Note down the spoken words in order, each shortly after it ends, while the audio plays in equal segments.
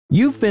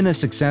You've been a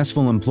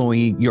successful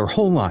employee your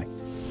whole life.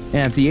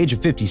 At the age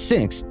of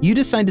 56, you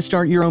decide to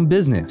start your own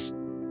business.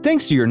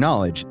 Thanks to your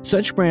knowledge,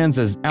 such brands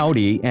as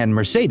Audi and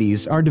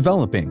Mercedes are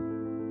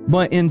developing.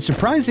 But in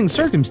surprising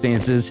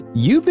circumstances,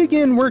 you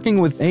begin working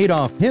with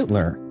Adolf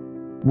Hitler.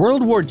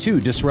 World War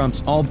II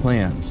disrupts all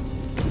plans,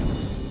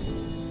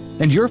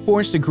 and you're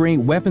forced to create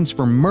weapons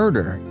for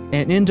murder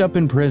and end up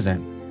in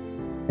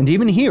prison. And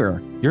even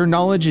here, your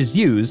knowledge is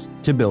used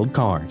to build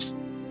cars.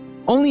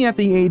 Only at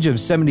the age of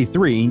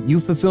 73, you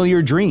fulfill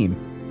your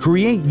dream,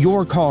 create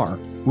your car,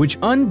 which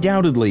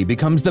undoubtedly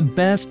becomes the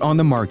best on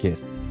the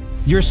market.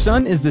 Your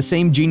son is the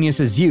same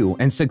genius as you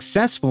and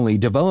successfully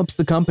develops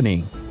the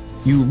company.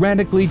 You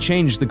radically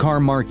changed the car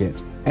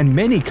market, and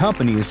many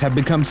companies have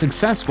become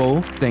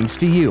successful thanks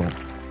to you.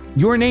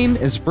 Your name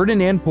is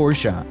Ferdinand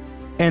Porsche,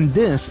 and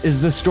this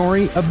is the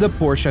story of the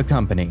Porsche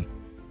Company.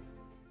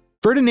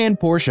 Ferdinand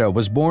Porsche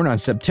was born on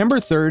September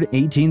 3,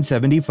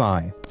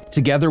 1875.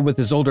 Together with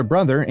his older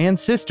brother and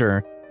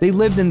sister, they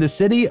lived in the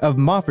city of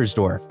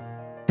Moffersdorf.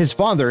 His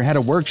father had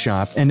a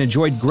workshop and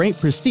enjoyed great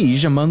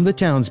prestige among the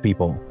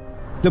townspeople.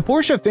 The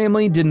Porsche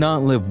family did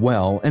not live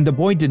well, and the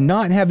boy did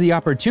not have the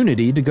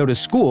opportunity to go to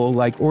school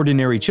like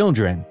ordinary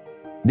children.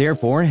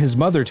 Therefore, his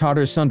mother taught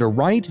her son to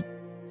write,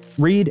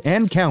 read,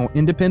 and count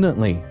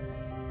independently.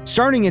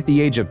 Starting at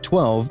the age of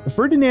 12,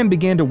 Ferdinand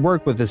began to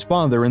work with his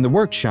father in the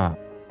workshop.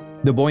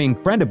 The boy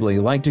incredibly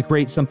liked to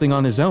create something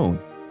on his own.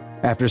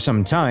 After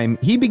some time,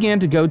 he began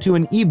to go to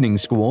an evening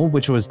school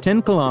which was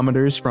 10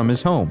 kilometers from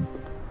his home.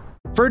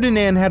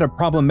 Ferdinand had a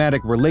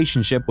problematic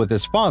relationship with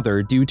his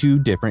father due to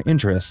different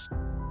interests.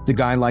 The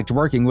guy liked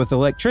working with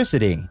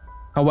electricity.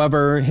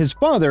 However, his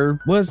father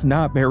was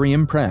not very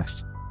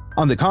impressed.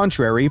 On the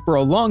contrary, for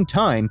a long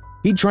time,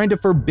 he tried to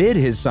forbid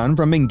his son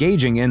from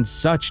engaging in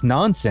such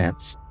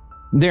nonsense.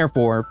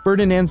 Therefore,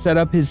 Ferdinand set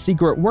up his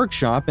secret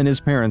workshop in his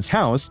parents'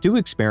 house to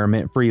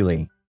experiment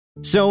freely.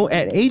 So,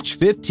 at age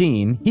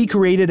 15, he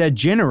created a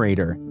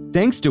generator,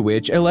 thanks to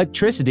which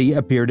electricity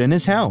appeared in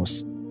his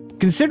house.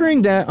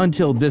 Considering that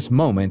until this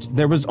moment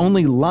there was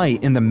only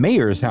light in the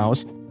mayor's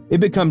house,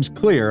 it becomes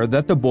clear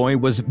that the boy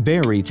was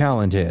very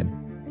talented.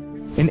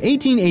 In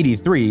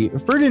 1883,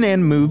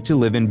 Ferdinand moved to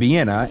live in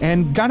Vienna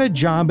and got a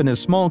job in a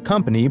small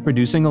company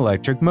producing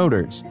electric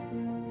motors.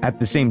 At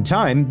the same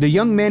time, the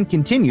young man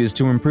continues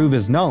to improve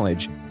his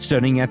knowledge,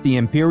 studying at the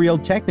Imperial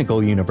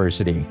Technical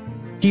University.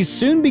 He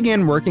soon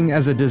began working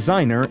as a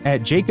designer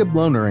at Jacob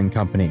Lohner &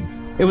 Company.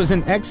 It was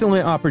an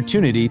excellent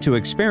opportunity to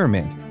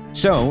experiment.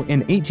 So,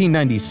 in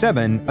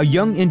 1897, a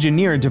young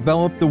engineer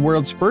developed the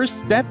world's first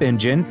step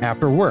engine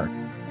after work.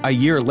 A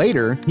year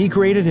later, he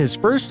created his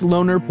first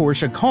Lohner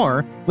Porsche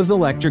car with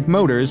electric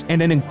motors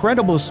and an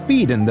incredible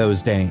speed in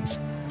those days,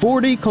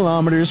 40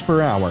 kilometers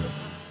per hour.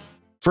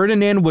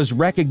 Ferdinand was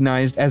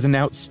recognized as an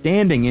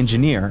outstanding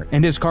engineer,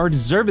 and his car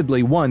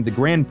deservedly won the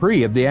Grand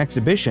Prix of the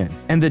exhibition,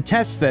 and the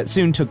tests that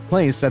soon took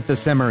place at the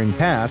Semmering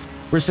Pass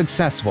were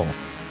successful.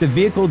 The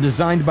vehicle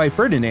designed by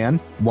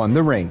Ferdinand won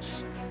the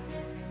race.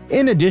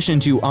 In addition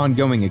to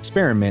ongoing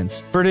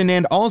experiments,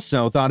 Ferdinand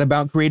also thought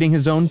about creating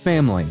his own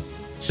family.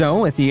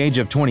 So, at the age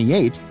of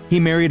 28, he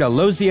married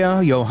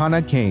Aloysia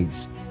Johanna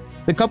Case.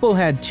 The couple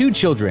had 2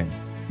 children,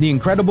 the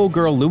incredible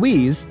girl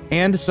Louise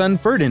and son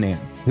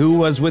Ferdinand, who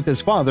was with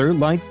his father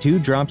like 2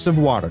 drops of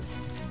water.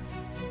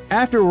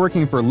 After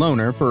working for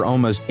Lohner for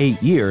almost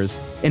 8 years,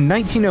 in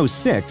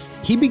 1906,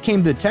 he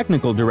became the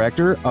technical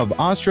director of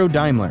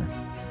Austro-Daimler.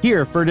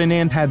 Here,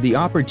 Ferdinand had the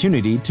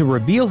opportunity to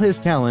reveal his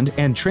talent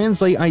and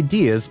translate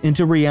ideas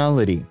into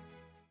reality.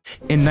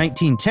 In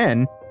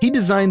 1910, he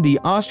designed the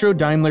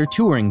Austro-Daimler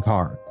touring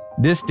car.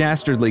 This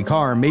dastardly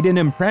car made an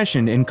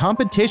impression in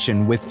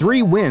competition with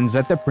 3 wins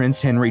at the Prince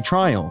Henry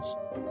Trials.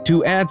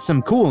 To add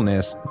some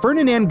coolness,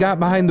 Ferdinand got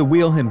behind the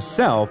wheel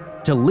himself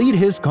to lead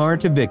his car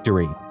to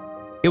victory.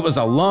 It was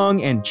a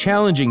long and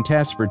challenging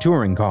test for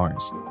touring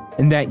cars.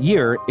 In that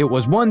year, it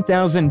was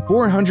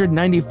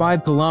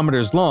 1,495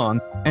 kilometers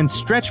long and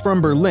stretched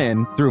from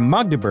Berlin through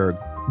Magdeburg,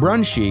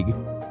 Braunschweig,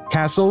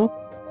 Kassel,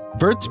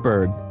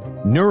 Würzburg,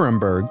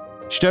 Nuremberg,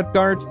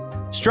 Stuttgart,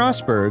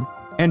 Strasbourg,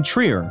 and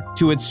Trier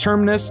to its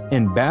terminus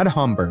in Bad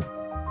Homburg.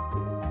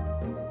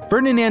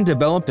 Ferdinand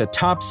developed a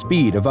top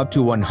speed of up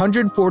to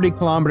 140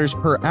 kilometers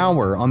per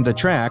hour on the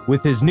track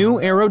with his new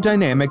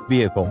aerodynamic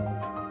vehicle.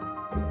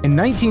 In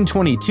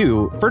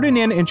 1922,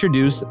 Ferdinand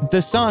introduced the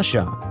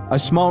Sascha, a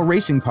small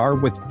racing car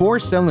with 4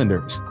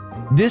 cylinders.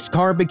 This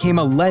car became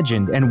a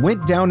legend and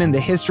went down in the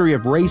history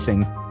of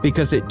racing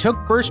because it took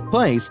first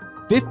place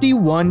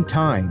 51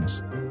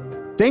 times.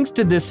 Thanks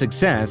to this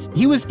success,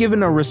 he was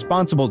given a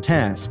responsible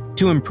task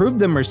to improve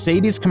the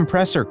Mercedes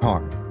compressor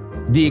car.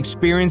 The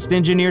experienced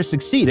engineer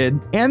succeeded,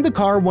 and the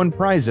car won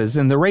prizes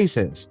in the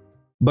races.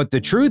 But the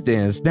truth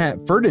is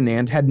that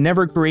Ferdinand had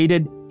never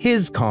created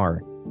his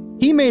car.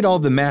 He made all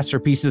the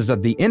masterpieces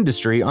of the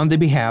industry on the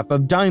behalf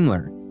of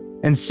Daimler,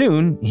 and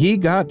soon he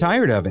got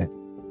tired of it.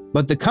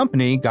 But the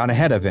company got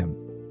ahead of him.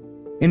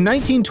 In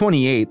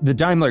 1928, the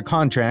Daimler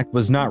contract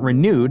was not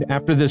renewed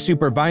after the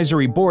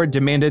supervisory board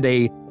demanded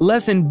a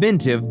less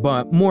inventive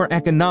but more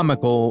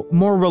economical,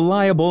 more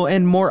reliable,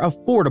 and more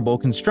affordable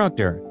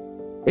constructor.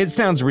 It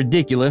sounds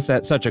ridiculous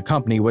that such a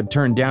company would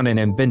turn down an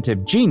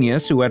inventive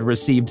genius who had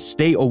received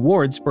state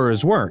awards for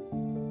his work.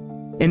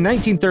 In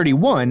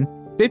 1931,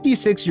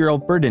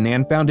 56-year-old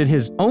Ferdinand founded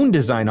his own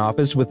design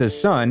office with his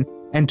son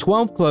and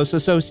 12 close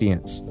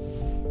associates.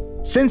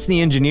 Since the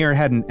engineer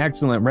had an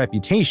excellent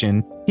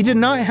reputation, he did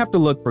not have to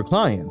look for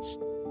clients.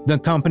 The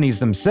companies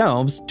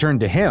themselves turned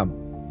to him.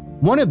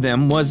 One of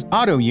them was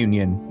Auto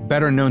Union,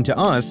 better known to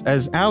us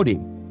as Audi,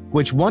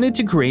 which wanted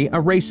to create a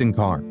racing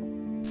car.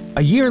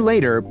 A year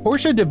later,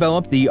 Porsche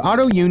developed the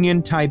Auto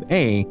Union Type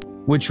A,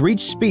 which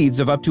reached speeds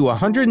of up to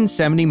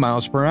 170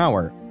 miles per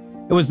hour.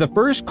 It was the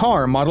first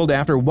car modeled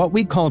after what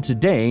we call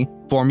today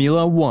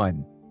Formula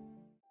One.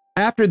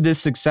 After this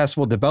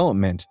successful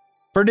development,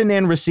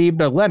 Ferdinand received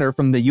a letter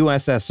from the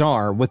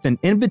USSR with an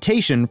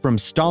invitation from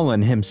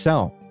Stalin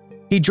himself.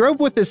 He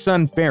drove with his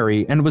son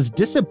Ferry and was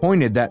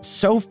disappointed that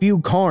so few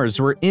cars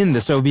were in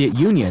the Soviet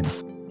Union,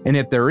 and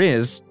if there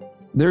is,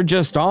 they're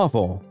just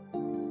awful.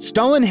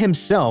 Stalin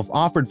himself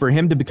offered for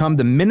him to become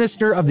the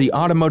minister of the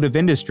automotive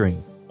industry,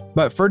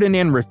 but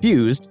Ferdinand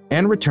refused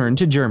and returned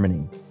to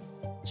Germany.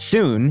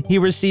 Soon, he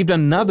received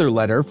another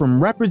letter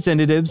from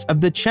representatives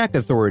of the Czech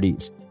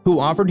authorities who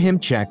offered him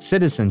Czech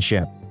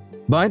citizenship.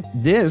 But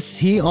this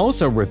he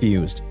also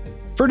refused.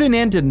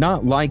 Ferdinand did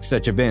not like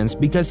such events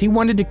because he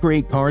wanted to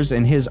create cars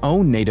in his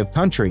own native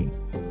country.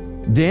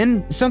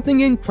 Then,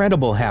 something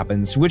incredible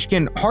happens which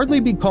can hardly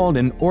be called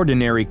an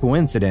ordinary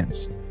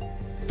coincidence.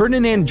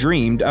 Ferdinand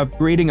dreamed of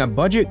creating a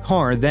budget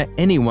car that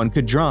anyone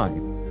could drive.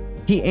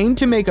 He aimed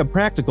to make a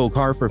practical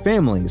car for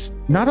families,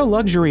 not a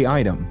luxury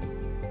item.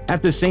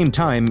 At the same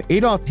time,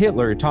 Adolf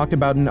Hitler talked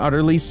about an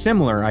utterly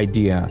similar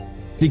idea,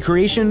 the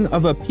creation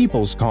of a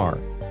people's car.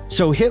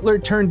 So Hitler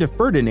turned to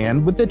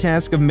Ferdinand with the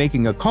task of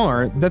making a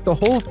car that the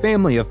whole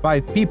family of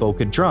 5 people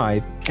could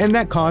drive and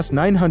that cost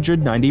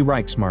 990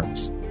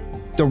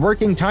 Reichsmarks. The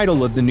working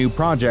title of the new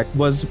project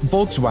was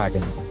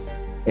Volkswagen.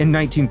 In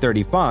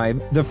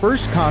 1935, the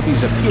first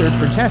copies appeared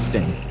for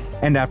testing,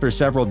 and after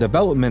several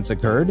developments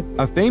occurred,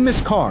 a famous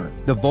car,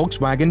 the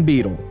Volkswagen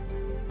Beetle.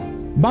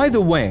 By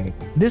the way,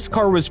 this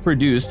car was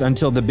produced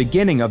until the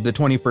beginning of the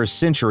 21st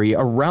century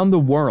around the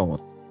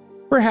world.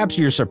 Perhaps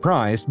you're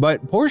surprised,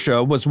 but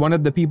Porsche was one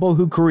of the people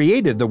who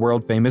created the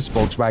world-famous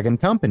Volkswagen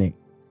company.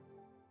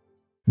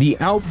 The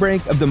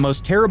outbreak of the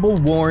most terrible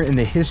war in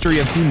the history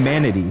of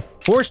humanity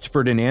forced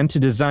Ferdinand to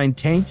design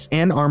tanks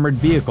and armored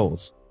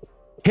vehicles.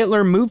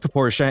 Hitler moved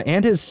Porsche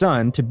and his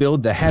son to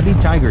build the heavy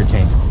Tiger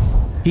tank.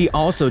 He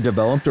also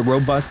developed a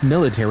robust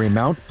military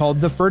mount called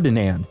the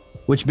Ferdinand,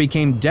 which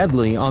became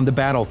deadly on the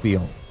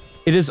battlefield.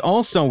 It is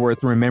also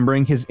worth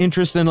remembering his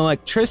interest in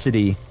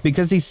electricity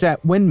because he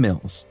set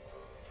windmills.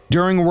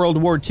 During World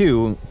War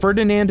II,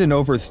 Ferdinand and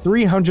over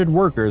 300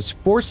 workers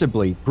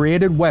forcibly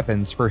created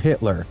weapons for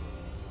Hitler.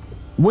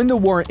 When the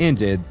war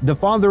ended, the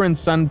father and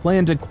son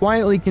planned to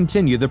quietly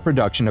continue the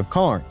production of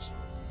cars.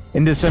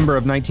 In December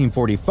of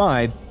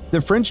 1945, the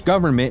French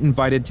government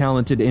invited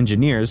talented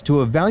engineers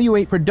to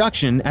evaluate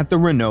production at the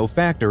Renault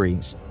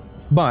factories.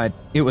 But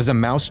it was a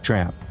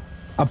mousetrap.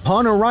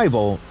 Upon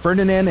arrival,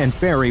 Ferdinand and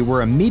Ferry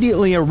were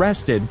immediately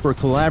arrested for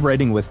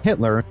collaborating with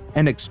Hitler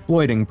and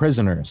exploiting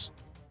prisoners.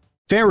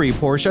 Ferry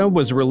Porsche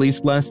was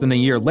released less than a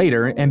year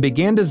later and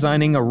began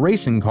designing a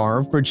racing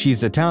car for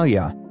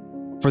Italia.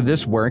 For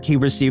this work, he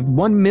received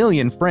 1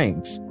 million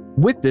francs.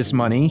 With this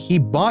money, he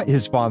bought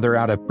his father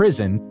out of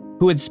prison,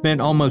 who had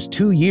spent almost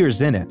 2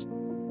 years in it.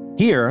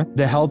 Here,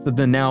 the health of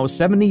the now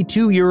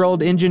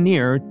 72-year-old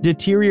engineer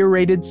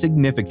deteriorated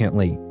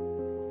significantly.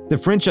 The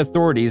French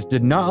authorities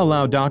did not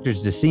allow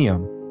doctors to see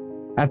him.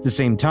 At the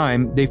same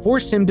time, they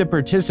forced him to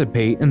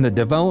participate in the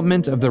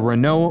development of the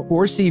Renault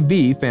Porsche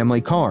V family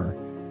car.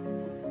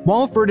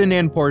 While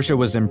Ferdinand Porsche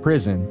was in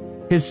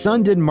prison, his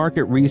son did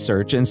market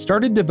research and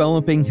started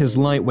developing his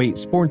lightweight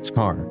sports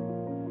car.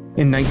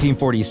 In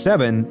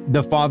 1947,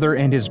 the father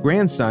and his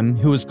grandson,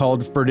 who was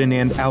called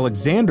Ferdinand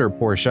Alexander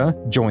Porsche,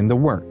 joined the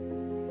work.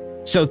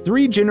 So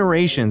 3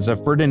 generations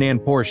of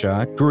Ferdinand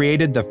Porsche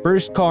created the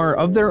first car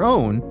of their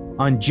own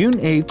on June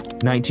 8,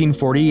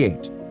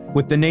 1948,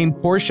 with the name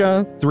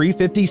Porsche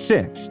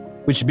 356,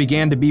 which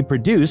began to be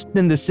produced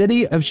in the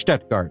city of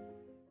Stuttgart.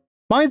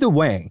 By the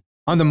way,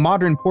 on the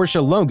modern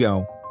Porsche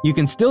logo, you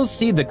can still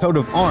see the coat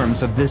of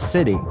arms of this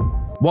city.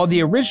 While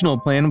the original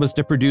plan was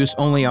to produce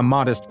only a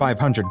modest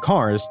 500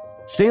 cars,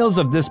 sales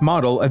of this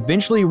model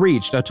eventually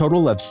reached a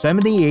total of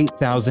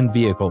 78,000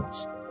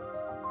 vehicles.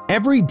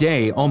 Every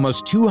day,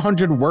 almost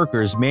 200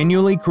 workers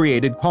manually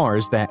created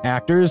cars that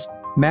actors,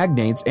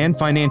 magnates, and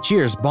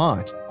financiers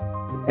bought.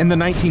 In the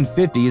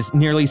 1950s,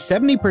 nearly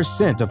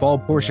 70% of all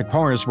Porsche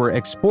cars were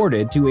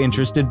exported to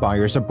interested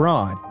buyers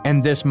abroad,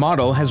 and this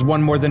model has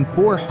won more than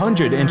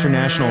 400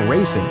 international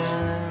races.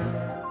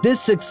 This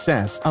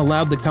success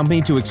allowed the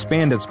company to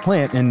expand its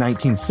plant in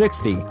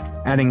 1960,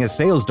 adding a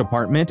sales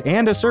department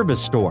and a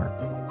service store.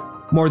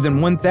 More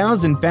than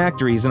 1,000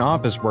 factories and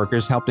office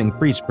workers helped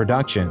increase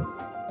production.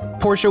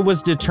 Porsche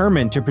was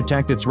determined to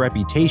protect its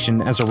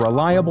reputation as a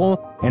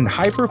reliable and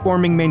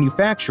high-performing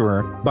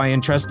manufacturer by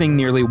entrusting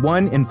nearly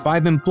 1 in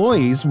 5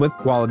 employees with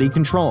quality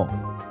control.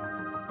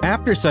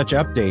 After such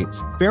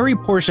updates, Ferry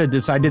Porsche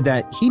decided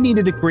that he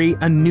needed to create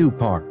a new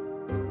car.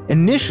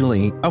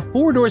 Initially, a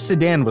 4-door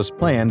sedan was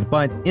planned,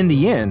 but in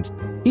the end,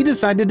 he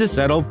decided to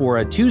settle for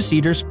a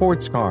 2-seater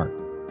sports car.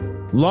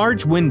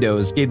 Large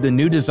windows gave the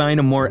new design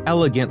a more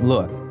elegant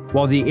look,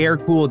 while the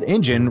air-cooled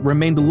engine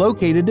remained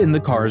located in the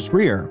car's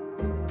rear.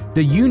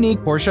 The unique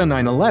Porsche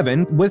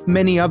 911, with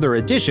many other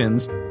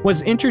additions,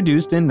 was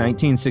introduced in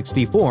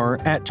 1964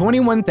 at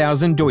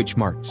 21,000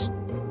 Deutschmarks.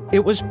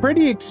 It was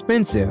pretty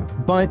expensive,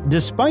 but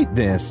despite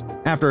this,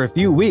 after a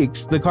few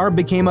weeks, the car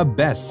became a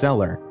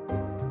bestseller.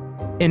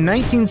 In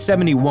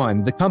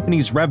 1971, the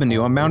company's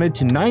revenue amounted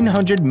to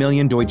 900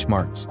 million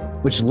Deutschmarks,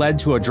 which led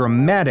to a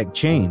dramatic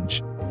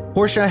change.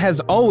 Porsche has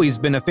always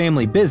been a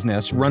family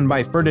business run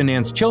by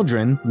Ferdinand's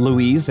children,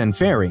 Louise and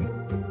Ferry,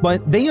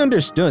 but they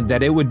understood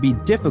that it would be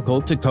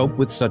difficult to cope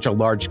with such a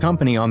large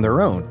company on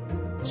their own.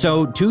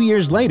 So 2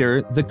 years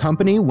later, the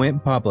company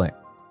went public.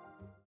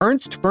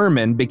 Ernst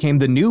Fuhrmann became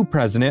the new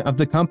president of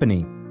the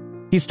company.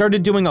 He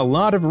started doing a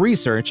lot of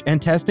research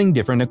and testing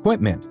different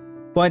equipment,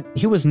 but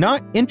he was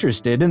not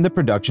interested in the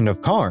production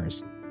of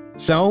cars.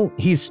 So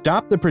he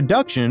stopped the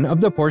production of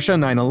the Porsche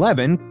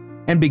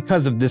 911, and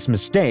because of this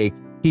mistake,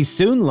 he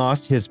soon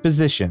lost his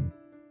position.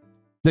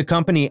 The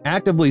company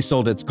actively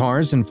sold its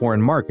cars in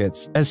foreign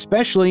markets,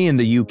 especially in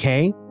the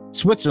UK,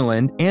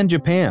 Switzerland, and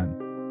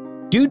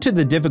Japan. Due to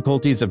the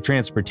difficulties of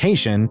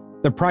transportation,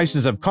 the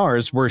prices of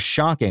cars were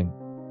shocking.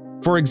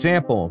 For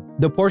example,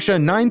 the Porsche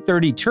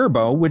 930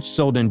 Turbo, which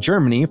sold in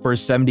Germany for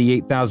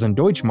 78,000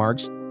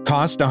 Deutschmarks,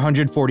 cost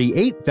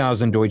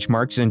 148,000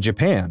 Deutschmarks in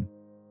Japan.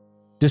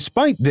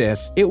 Despite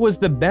this, it was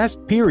the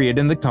best period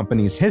in the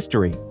company's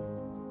history.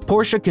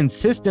 Porsche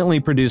consistently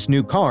produced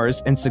new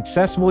cars and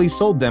successfully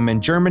sold them in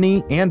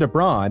Germany and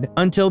abroad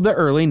until the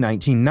early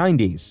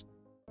 1990s.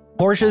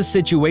 Porsche's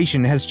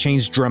situation has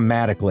changed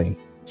dramatically.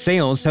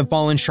 Sales have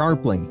fallen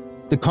sharply.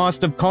 The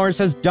cost of cars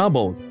has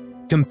doubled.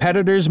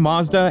 Competitors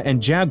Mazda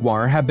and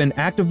Jaguar have been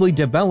actively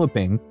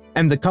developing,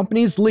 and the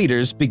company's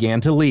leaders began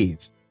to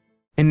leave.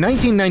 In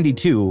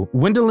 1992,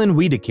 Wendelin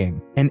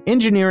Wiedeking, an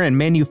engineer and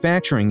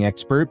manufacturing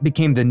expert,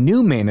 became the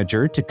new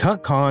manager to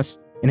cut costs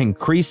and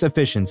increase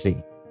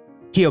efficiency.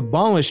 He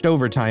abolished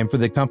overtime for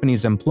the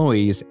company's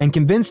employees and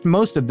convinced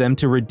most of them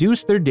to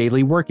reduce their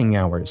daily working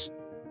hours.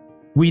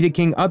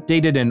 Wiedeking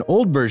updated an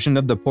old version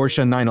of the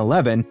Porsche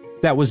 911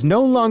 that was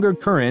no longer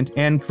current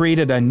and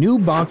created a new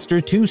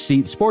Boxster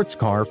 2-seat sports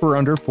car for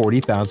under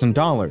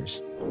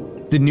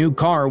 $40,000. The new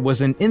car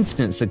was an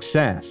instant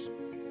success.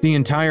 The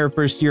entire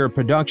first year of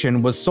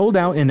production was sold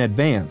out in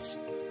advance.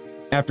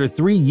 After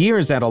 3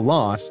 years at a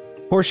loss,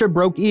 Porsche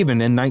broke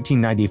even in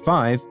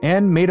 1995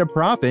 and made a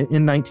profit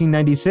in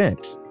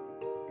 1996.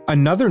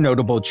 Another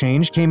notable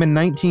change came in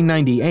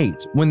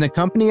 1998 when the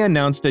company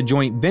announced a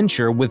joint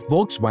venture with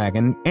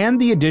Volkswagen and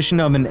the addition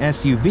of an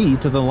SUV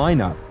to the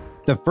lineup,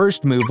 the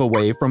first move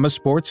away from a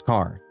sports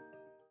car.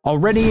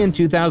 Already in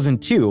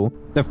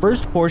 2002, the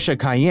first Porsche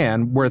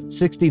Cayenne worth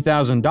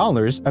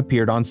 $60,000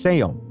 appeared on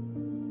sale.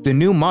 The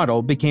new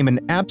model became an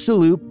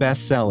absolute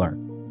bestseller.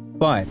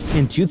 But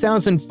in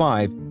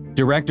 2005,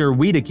 director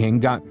Wiedeking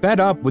got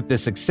fed up with the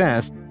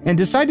success and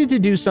decided to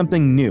do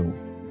something new.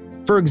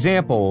 For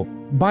example,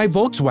 buy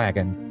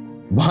Volkswagen.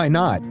 Why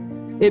not?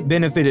 It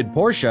benefited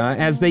Porsche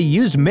as they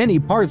used many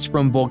parts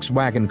from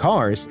Volkswagen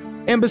cars,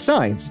 and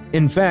besides,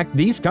 in fact,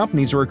 these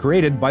companies were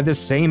created by the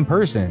same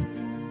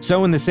person.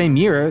 So in the same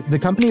year, the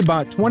company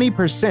bought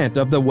 20%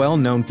 of the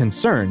well-known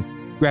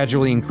concern,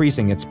 gradually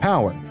increasing its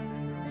power.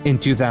 In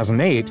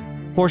 2008,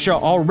 Porsche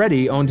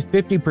already owned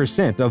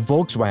 50% of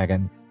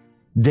Volkswagen.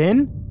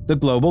 Then, the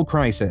global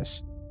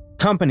crisis.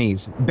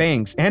 Companies,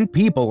 banks, and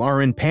people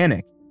are in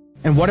panic.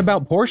 And what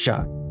about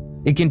Porsche?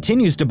 It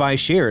continues to buy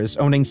shares,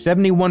 owning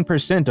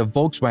 71% of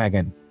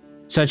Volkswagen.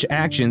 Such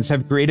actions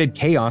have created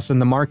chaos in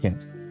the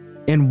market.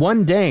 In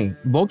one day,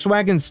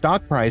 Volkswagen's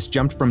stock price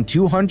jumped from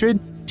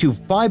 200 to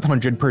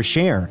 500 per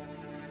share.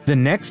 The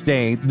next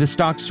day, the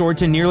stock soared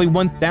to nearly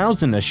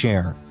 1,000 a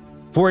share.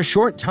 For a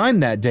short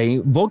time that day,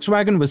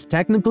 Volkswagen was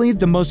technically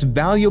the most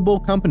valuable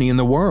company in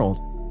the world.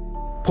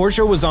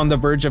 Porsche was on the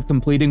verge of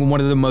completing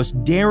one of the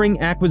most daring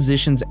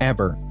acquisitions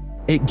ever.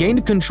 It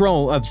gained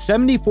control of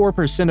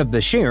 74% of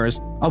the shares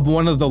of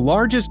one of the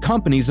largest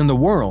companies in the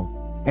world,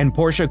 and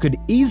Porsche could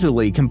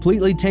easily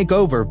completely take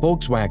over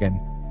Volkswagen.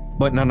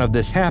 But none of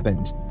this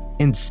happened.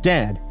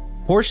 Instead,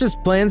 Porsche's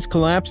plans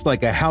collapsed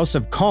like a house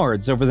of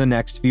cards over the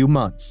next few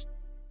months.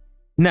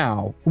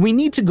 Now, we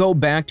need to go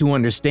back to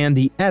understand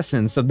the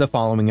essence of the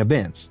following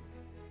events.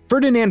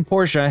 Ferdinand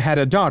Porsche had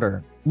a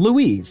daughter,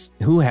 Louise,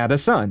 who had a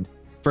son,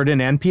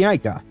 Ferdinand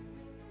Piëch.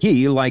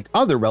 He, like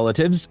other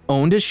relatives,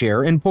 owned a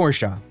share in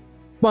Porsche.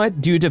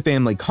 But due to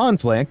family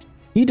conflict,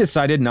 he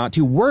decided not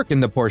to work in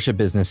the Porsche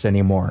business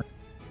anymore.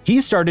 He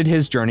started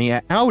his journey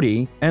at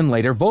Audi and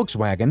later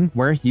Volkswagen,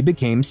 where he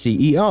became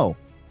CEO.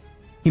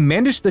 He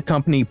managed the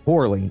company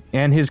poorly,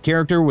 and his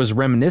character was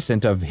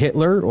reminiscent of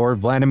Hitler or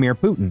Vladimir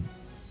Putin.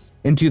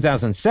 In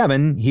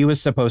 2007, he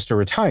was supposed to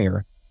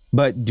retire,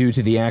 but due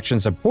to the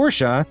actions of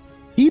Porsche,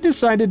 he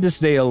decided to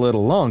stay a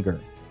little longer.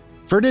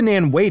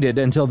 Ferdinand waited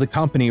until the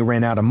company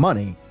ran out of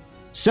money.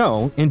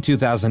 So, in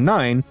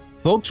 2009,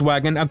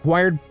 Volkswagen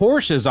acquired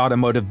Porsche's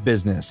automotive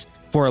business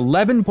for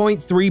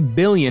 $11.3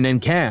 billion in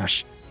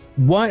cash.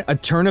 What a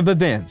turn of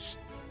events!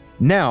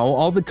 Now,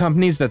 all the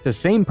companies that the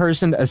same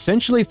person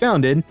essentially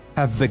founded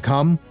have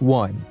become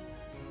one.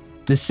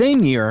 The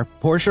same year,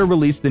 Porsche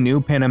released the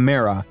new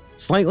Panamera,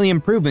 slightly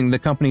improving the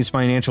company's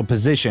financial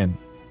position.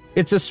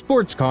 It's a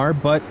sports car,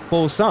 but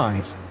full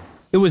size.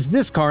 It was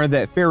this car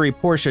that Ferry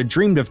Porsche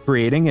dreamed of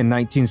creating in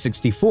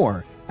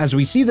 1964, as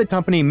we see the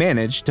company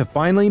manage to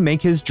finally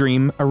make his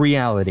dream a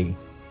reality.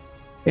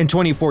 In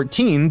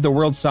 2014, the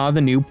world saw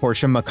the new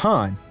Porsche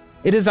Macan.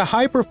 It is a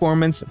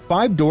high-performance,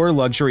 5-door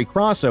luxury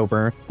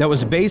crossover that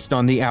was based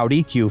on the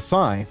Audi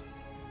Q5.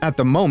 At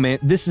the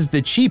moment, this is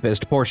the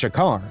cheapest Porsche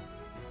car.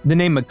 The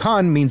name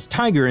Macan means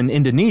tiger in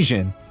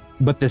Indonesian,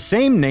 but the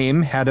same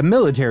name had a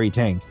military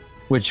tank,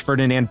 which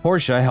Ferdinand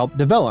Porsche helped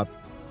develop.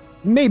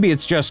 Maybe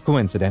it's just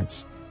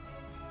coincidence.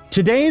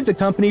 Today, the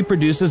company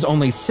produces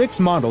only 6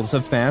 models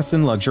of fast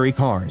and luxury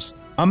cars,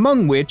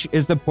 among which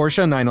is the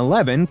Porsche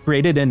 911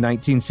 created in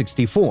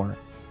 1964.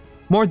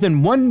 More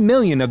than 1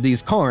 million of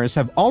these cars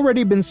have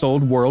already been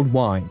sold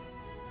worldwide.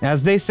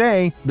 As they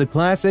say, the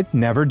classic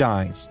never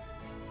dies.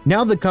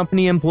 Now the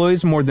company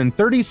employs more than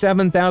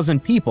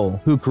 37,000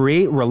 people who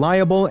create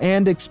reliable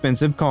and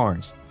expensive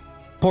cars.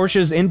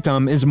 Porsche's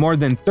income is more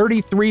than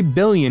 33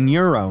 billion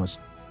euros,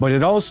 but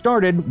it all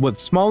started with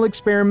small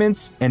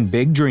experiments and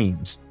big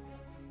dreams.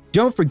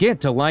 Don't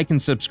forget to like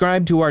and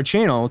subscribe to our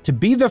channel to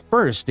be the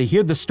first to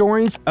hear the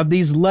stories of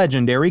these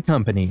legendary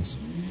companies.